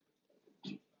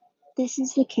This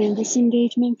is the Canvas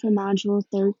engagement for Module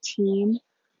 13.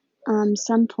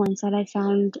 Some points that I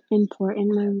found important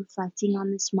when reflecting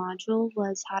on this module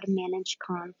was how to manage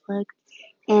conflict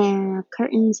and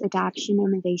Curtin's adaptation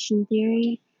innovation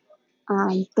theory,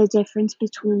 the difference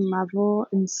between level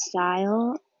and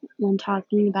style when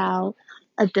talking about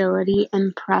ability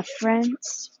and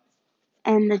preference,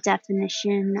 and the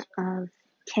definition of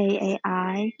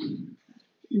KAI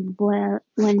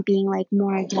when being like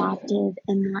more adaptive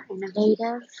and more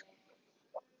innovative.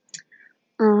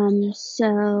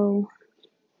 So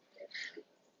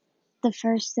the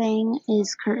first thing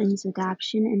is Curtin's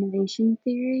adaptation innovation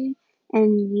theory,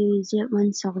 and you use it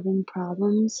when solving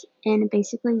problems. And it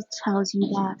basically tells you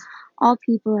that all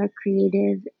people are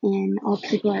creative and all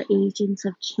people are agents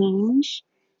of change,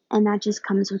 and that just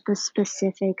comes with a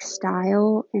specific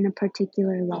style and a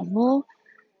particular level.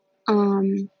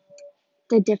 Um,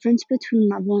 the difference between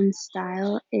level and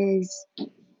style is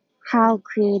how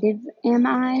creative am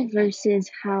I versus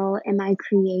how am I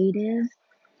creative.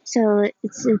 So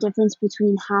it's the difference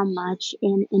between how much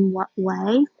and in what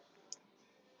way.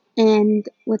 And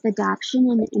with adoption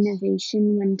and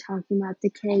innovation, when talking about the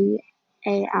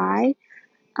KAI,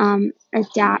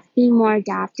 being more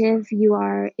adaptive, you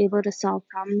are able to solve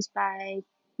problems by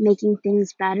making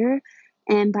things better.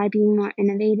 And by being more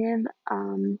innovative,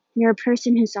 you're a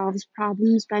person who solves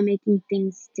problems by making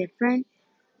things different.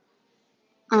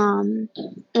 And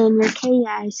your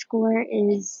KAI score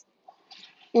is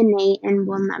innate and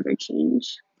will never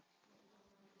change.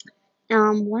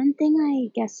 One thing I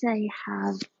guess I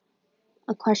have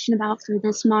a question about for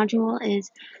this module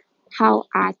is how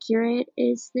accurate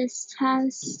is this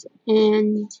test,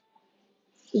 and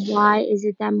why is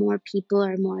it that more people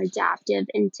are more adaptive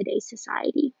in today's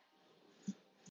society?